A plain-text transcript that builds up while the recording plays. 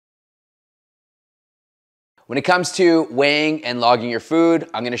When it comes to weighing and logging your food,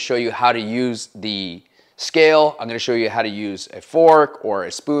 I'm gonna show you how to use the scale. I'm gonna show you how to use a fork or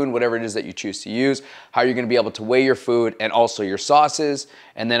a spoon, whatever it is that you choose to use, how you're gonna be able to weigh your food and also your sauces.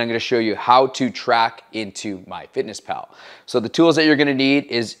 And then I'm gonna show you how to track into MyFitnessPal. So the tools that you're gonna need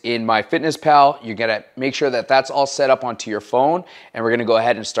is in MyFitnessPal. You're gonna make sure that that's all set up onto your phone, and we're gonna go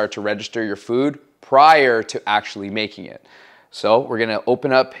ahead and start to register your food prior to actually making it. So we're gonna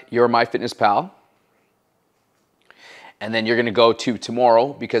open up your MyFitnessPal. And then you're gonna go to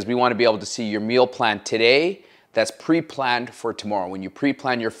tomorrow, because we wanna be able to see your meal plan today that's pre-planned for tomorrow. When you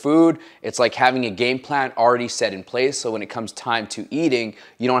pre-plan your food, it's like having a game plan already set in place. So when it comes time to eating,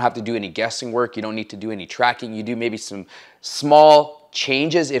 you don't have to do any guessing work. You don't need to do any tracking. You do maybe some small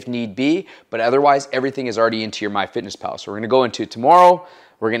changes if need be, but otherwise everything is already into your MyFitnessPal. So we're gonna go into tomorrow,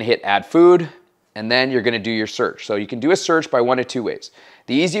 we're gonna hit add food, and then you're gonna do your search. So you can do a search by one of two ways.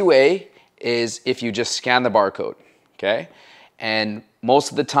 The easy way is if you just scan the barcode. Okay, and most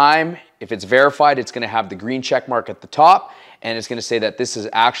of the time, if it's verified, it's gonna have the green check mark at the top, and it's gonna say that this is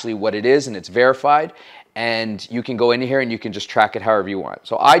actually what it is and it's verified, and you can go in here and you can just track it however you want.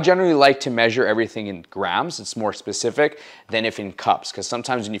 So I generally like to measure everything in grams. It's more specific than if in cups, because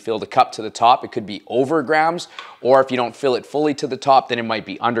sometimes when you fill the cup to the top, it could be over grams, or if you don't fill it fully to the top, then it might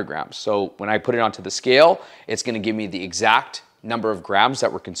be under grams. So when I put it onto the scale, it's gonna give me the exact number of grams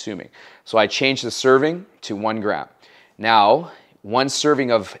that we're consuming. So I changed the serving to 1 gram. Now, 1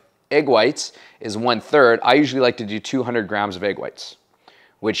 serving of egg whites is 1/3. I usually like to do 200 grams of egg whites,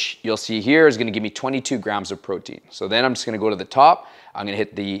 which you'll see here is gonna give me 22 grams of protein. So then I'm just gonna go to the top, I'm gonna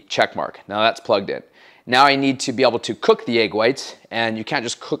hit the check mark. Now that's plugged in. Now I need to be able to cook the egg whites, and you can't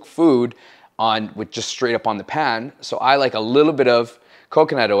just cook food with just straight up on the pan. So I like a little bit of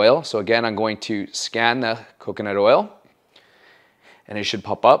coconut oil. So again, I'm going to scan the coconut oil, and it should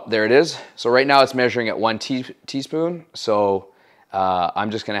pop up. There it is. So right now it's measuring at 1 teaspoon. So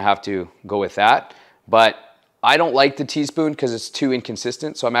I'm just gonna have to go with that. But I don't like the teaspoon because it's too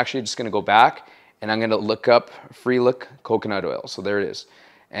inconsistent. So I'm actually just gonna go back and I'm gonna look up free look coconut oil. So there it is.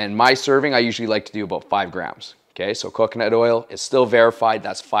 And my serving, I usually like to do about 5 grams. Okay, so coconut oil is still verified.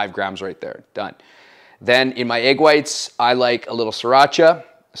 That's 5 grams right there, done. Then in my egg whites, I like a little sriracha.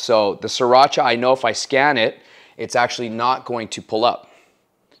 So the sriracha, I know if I scan it, it's actually not going to pull up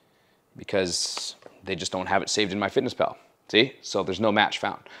because they just don't have it saved in MyFitnessPal. See? So there's no match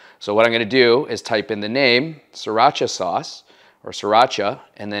found. So what I'm gonna do is type in the name, sriracha sauce, or sriracha,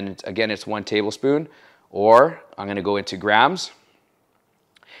 and then again, it's 1 tablespoon, or I'm gonna go into grams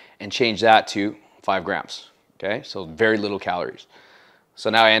and change that to 5 grams. Okay, so very little calories. So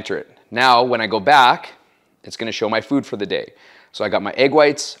now I enter it. Now, when I go back, it's gonna show my food for the day. So I got my egg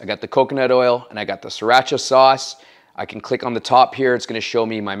whites, I got the coconut oil, and I got the sriracha sauce. I can click on the top here. It's gonna show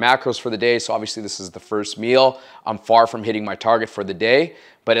me my macros for the day. So obviously this is the first meal. I'm far from hitting my target for the day,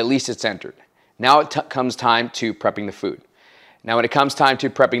 but at least it's entered. Now it comes time to prepping the food. Now when it comes time to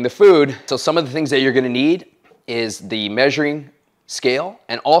prepping the food, so some of the things that you're gonna need is the measuring scale,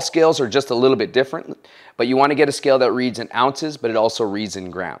 and all scales are just a little bit different, but you wanna get a scale that reads in ounces, but it also reads in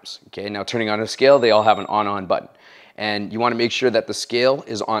grams. Okay, now turning on a scale, they all have an on button. And you want to make sure that the scale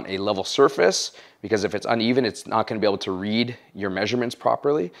is on a level surface, because if it's uneven, it's not going to be able to read your measurements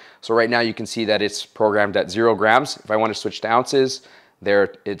properly. So right now you can see that it's programmed at 0 grams. If I want to switch to ounces,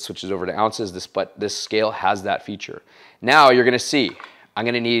 there it switches over to ounces, but this scale has that feature. Now you're going to see, I'm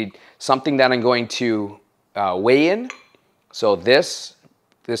going to need something that I'm going to weigh in. So this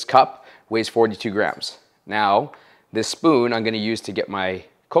cup weighs 42 grams. Now this spoon I'm going to use to get my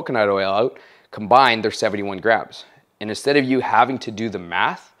coconut oil out, combined they're 71 grams. And instead of you having to do the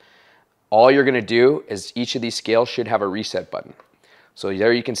math, all you're gonna do is each of these scales should have a reset button. So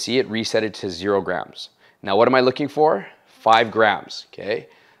there you can see it reset it to 0 grams. Now what am I looking for? 5 grams, okay?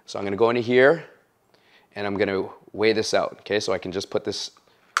 So I'm gonna go into here and I'm gonna weigh this out, okay? So I can just put this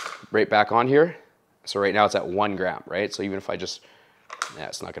right back on here. So right now it's at 1 gram, right? So even if I just,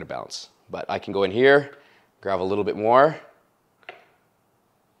 it's not gonna balance. But I can go in here, grab a little bit more,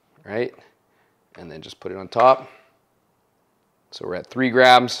 right? And then just put it on top. So we're at 3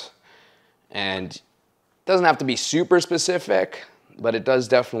 grams, and it doesn't have to be super specific, but it does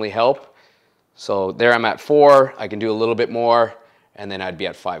definitely help. So there I'm at 4, I can do a little bit more, and then I'd be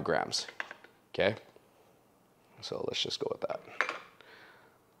at 5 grams, okay? So let's just go with that.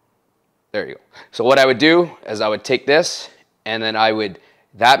 There you go. So what I would do is I would take this, and then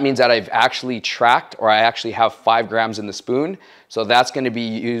that means that I've actually tracked, or I actually have 5 grams in the spoon. So that's gonna be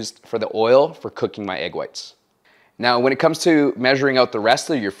used for the oil for cooking my egg whites. Now, when it comes to measuring out the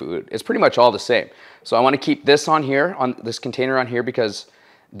rest of your food, it's pretty much all the same. So I wanna keep this on here, on this container on here, because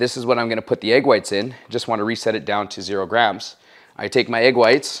this is what I'm gonna put the egg whites in. Just wanna reset it down to 0 grams. I take my egg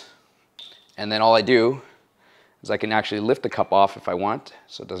whites, and then all I do is I can actually lift the cup off if I want,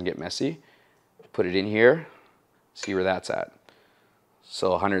 so it doesn't get messy. Put it in here, see where that's at.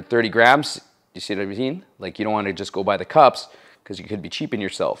 So 130 grams, you see what I mean? Like, you don't wanna just go by the cups, because you could be cheaping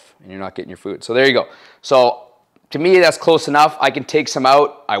yourself and you're not getting your food. So there you go. So to me, that's close enough. I can take some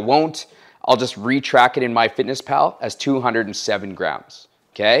out. I won't. I'll just retrack it in MyFitnessPal as 207 grams,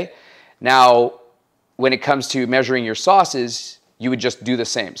 okay? Now, when it comes to measuring your sauces, you would just do the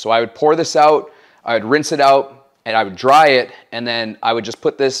same. So I would pour this out, I would rinse it out, and I would dry it, and then I would just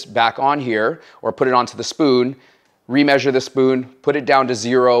put this back on here, or put it onto the spoon, remeasure the spoon, put it down to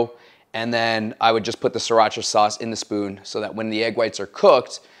 0, and then I would just put the sriracha sauce in the spoon so that when the egg whites are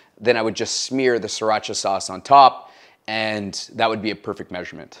cooked, then I would just smear the sriracha sauce on top, and that would be a perfect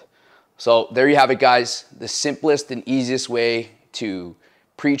measurement. So there you have it, guys. The simplest and easiest way to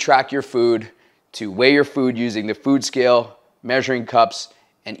pre-track your food, to weigh your food using the food scale, measuring cups,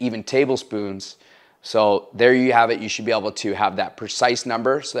 and even tablespoons. So there you have it. You should be able to have that precise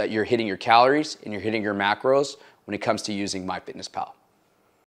number so that you're hitting your calories and you're hitting your macros when it comes to using MyFitnessPal.